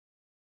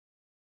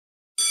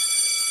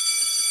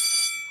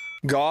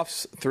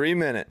Goff's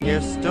 3-minute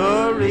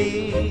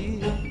history.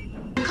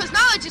 Because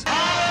knowledge is...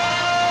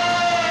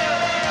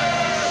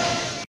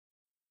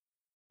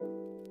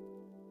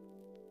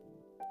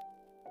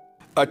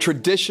 A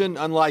tradition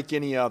unlike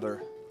any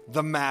other,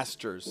 the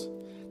Masters.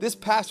 This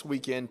past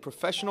weekend,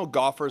 professional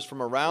golfers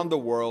from around the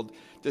world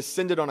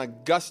descended on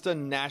Augusta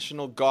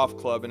National Golf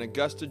Club in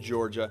Augusta,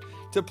 Georgia,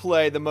 to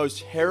play the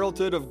most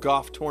heralded of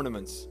golf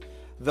tournaments,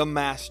 the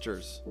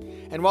Masters.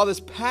 And while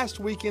this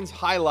past weekend's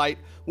highlight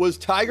was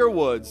Tiger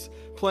Woods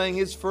playing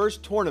his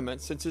first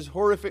tournament since his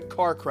horrific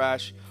car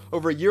crash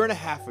over a year and a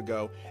half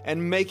ago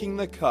and making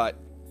the cut,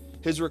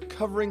 his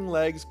recovering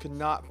legs could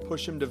not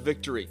push him to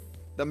victory.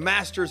 The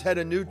Masters had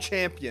a new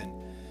champion,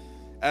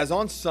 as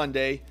on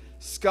Sunday,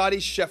 Scottie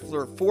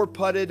Scheffler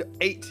 4-putted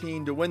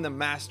 18 to win the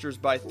Masters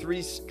by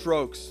 3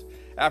 strokes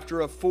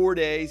after a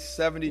 4-day,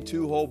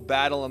 72-hole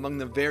battle among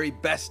the very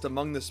best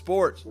among the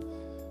sport.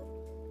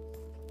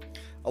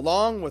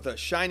 Along with a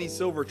shiny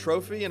silver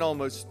trophy and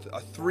almost a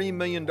 $3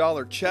 million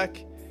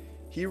check,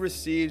 he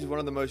received one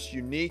of the most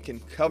unique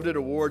and coveted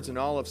awards in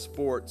all of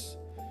sports,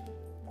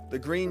 the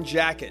Green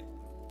Jacket.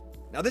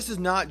 Now, this is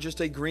not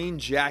just a green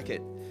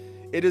jacket.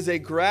 It is a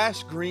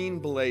grass green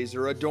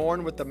blazer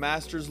adorned with the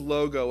Masters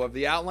logo of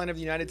the outline of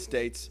the United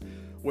States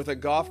with a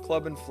golf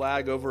club and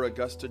flag over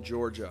Augusta,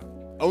 Georgia.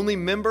 Only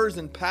members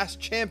and past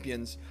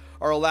champions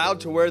are allowed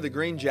to wear the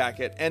green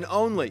jacket, and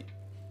only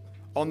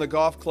on the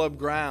golf club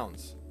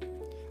grounds.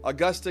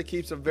 Augusta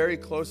keeps a very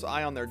close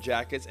eye on their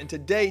jackets, and to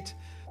date,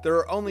 there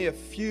are only a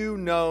few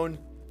known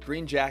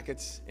green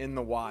jackets in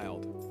the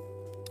wild.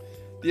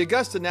 The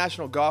Augusta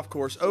National Golf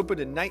Course opened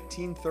in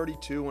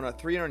 1932 on a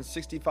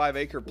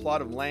 365-acre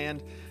plot of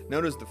land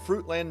known as the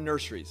Fruitland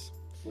Nurseries.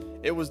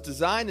 It was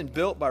designed and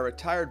built by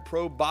retired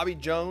pro Bobby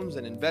Jones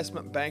and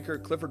investment banker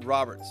Clifford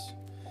Roberts.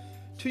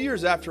 2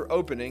 years after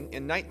opening,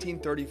 in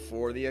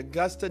 1934, the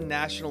Augusta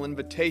National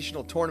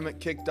Invitational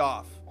Tournament kicked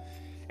off,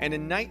 and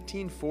in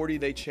 1940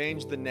 they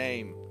changed the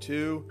name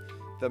to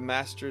the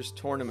Masters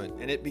Tournament,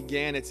 and it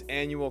began its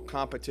annual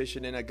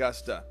competition in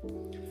Augusta.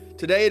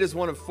 Today it is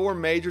one of 4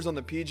 majors on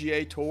the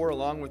PGA Tour,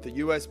 along with the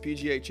U.S.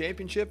 PGA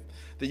Championship,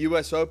 the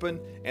U.S. Open,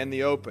 and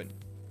the Open.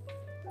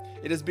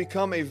 It has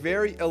become a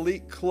very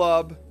elite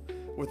club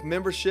with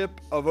membership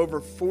of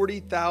over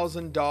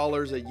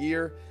 $40,000 a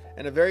year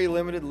and a very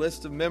limited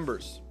list of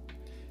members.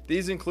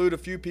 These include a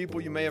few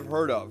people you may have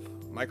heard of: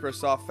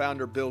 Microsoft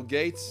founder Bill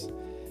Gates,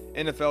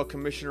 NFL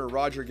Commissioner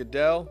Roger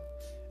Goodell,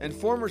 and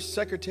former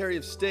Secretary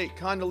of State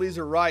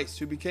Condoleezza Rice,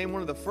 who became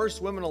one of the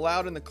first women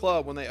allowed in the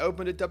club when they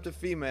opened it up to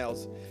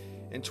females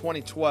in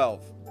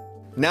 2012.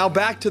 Now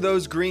back to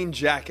those green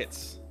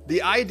jackets.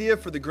 The idea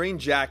for the green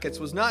jackets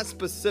was not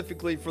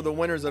specifically for the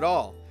winners at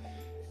all.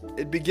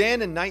 It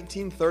began in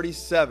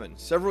 1937,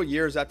 several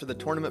years after the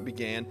tournament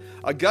began.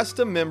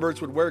 Augusta members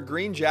would wear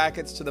green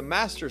jackets to the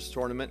Masters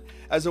tournament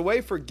as a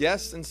way for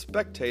guests and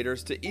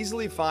spectators to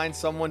easily find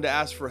someone to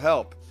ask for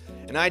help,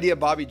 an idea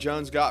Bobby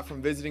Jones got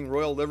from visiting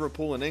Royal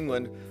Liverpool in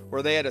England,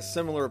 where they had a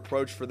similar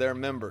approach for their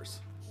members.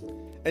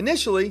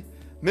 Initially,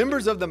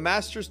 members of the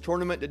Masters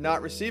tournament did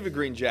not receive a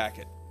green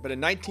jacket, but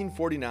in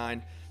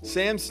 1949,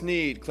 Sam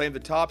Snead claimed the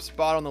top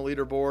spot on the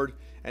leaderboard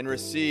and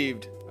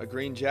received a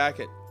green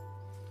jacket.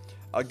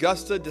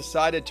 Augusta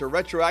decided to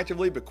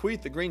retroactively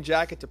bequeath the green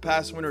jacket to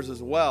past winners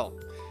as well.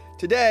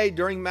 Today,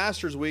 during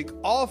Masters Week,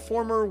 all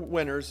former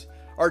winners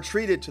are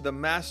treated to the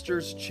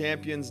Masters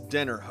Champions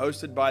Dinner,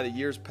 hosted by the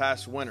year's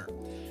past winner.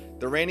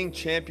 The reigning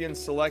champion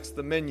selects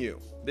the menu.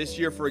 This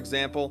year, for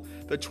example,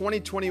 the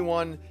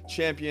 2021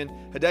 champion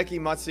Hideki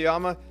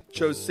Matsuyama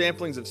chose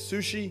samplings of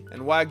sushi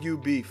and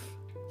Wagyu beef.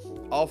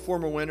 All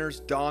former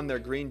winners don their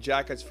green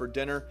jackets for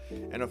dinner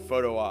and a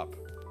photo op.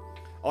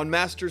 On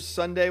Masters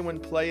Sunday, when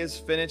play is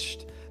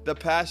finished, the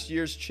past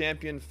year's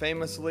champion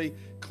famously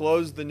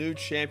closed the new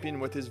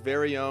champion with his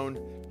very own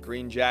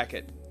green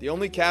jacket. The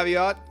only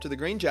caveat to the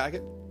green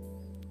jacket: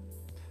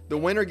 the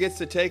winner gets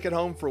to take it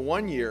home for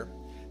 1 year,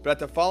 but at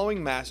the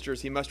following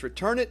Masters he must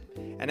return it,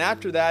 and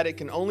after that it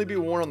can only be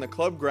worn on the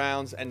club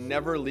grounds and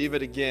never leave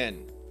it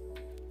again.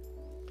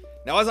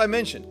 Now, as I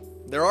mentioned,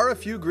 there are a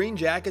few green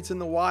jackets in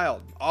the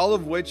wild, all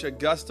of which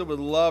Augusta would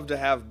love to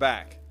have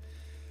back.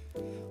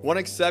 One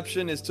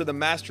exception is to the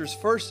Masters'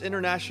 first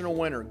international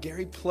winner,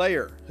 Gary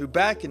Player, who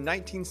back in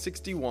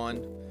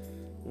 1961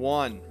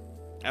 won.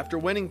 After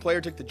winning,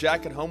 Player took the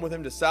jacket home with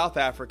him to South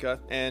Africa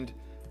and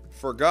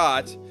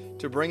forgot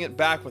to bring it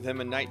back with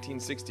him in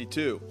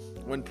 1962.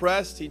 When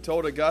pressed, he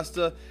told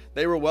Augusta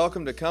they were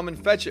welcome to come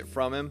and fetch it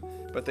from him,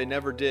 but they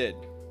never did.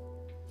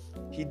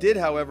 He did,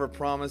 however,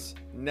 promise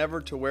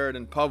never to wear it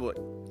in public.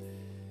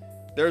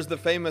 There's the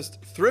famous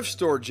thrift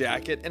store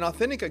jacket, an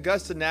authentic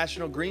Augusta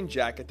National green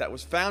jacket that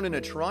was found in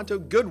a Toronto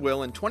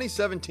Goodwill in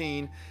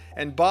 2017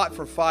 and bought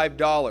for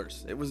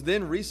 $5. It was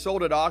then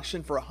resold at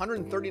auction for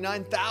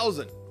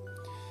 $139,000.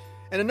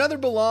 And another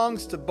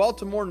belongs to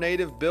Baltimore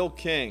native Bill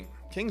King.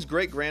 King's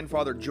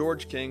great-grandfather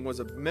George King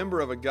was a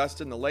member of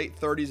Augusta in the late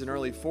 30s and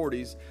early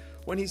 40s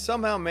when he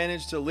somehow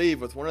managed to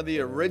leave with one of the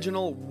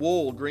original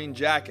wool green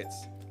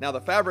jackets. Now, the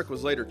fabric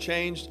was later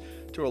changed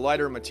to a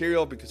lighter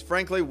material because,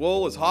 frankly,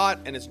 wool is hot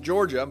and it's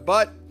Georgia,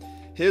 but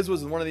his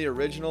was one of the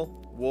original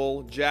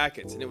wool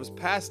jackets, and it was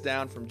passed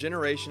down from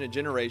generation to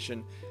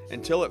generation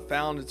until it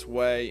found its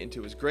way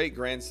into his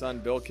great-grandson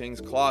Bill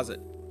King's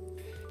closet.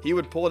 He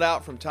would pull it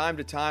out from time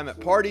to time at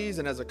parties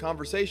and as a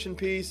conversation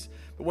piece,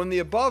 but when the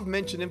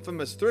above-mentioned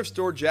infamous thrift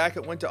store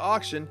jacket went to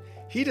auction,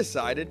 he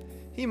decided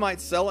he might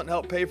sell it and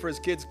help pay for his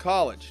kids'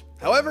 college.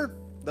 However,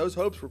 those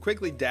hopes were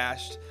quickly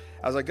dashed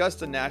as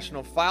Augusta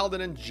National filed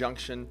an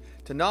injunction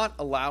to not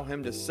allow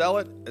him to sell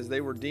it, as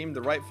they were deemed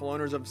the rightful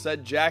owners of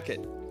said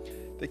jacket.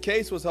 The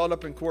case was held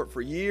up in court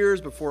for years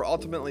before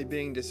ultimately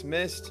being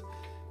dismissed,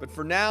 but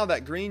for now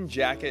that green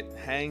jacket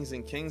hangs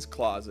in King's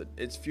closet,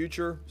 its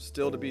future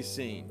still to be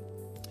seen.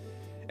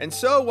 And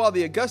so, while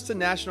the Augusta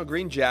National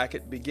Green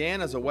Jacket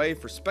began as a way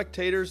for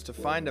spectators to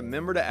find a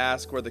member to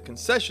ask where the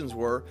concessions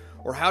were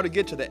or how to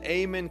get to the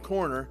Amen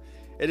Corner,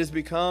 it has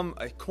become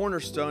a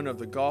cornerstone of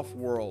the golf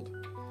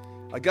world.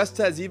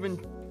 Augusta has even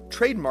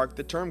trademarked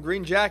the term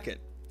green jacket,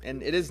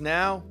 and it is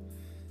now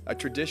a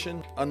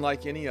tradition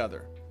unlike any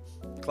other.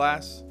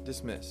 Class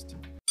dismissed.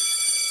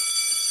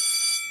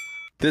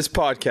 This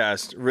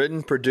podcast,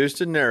 written,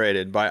 produced, and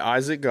narrated by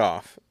Isaac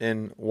Goff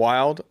in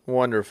wild,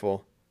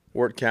 wonderful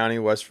Wirt County,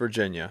 West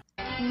Virginia.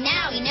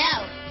 Now you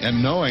know.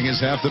 And knowing is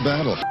half the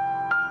battle.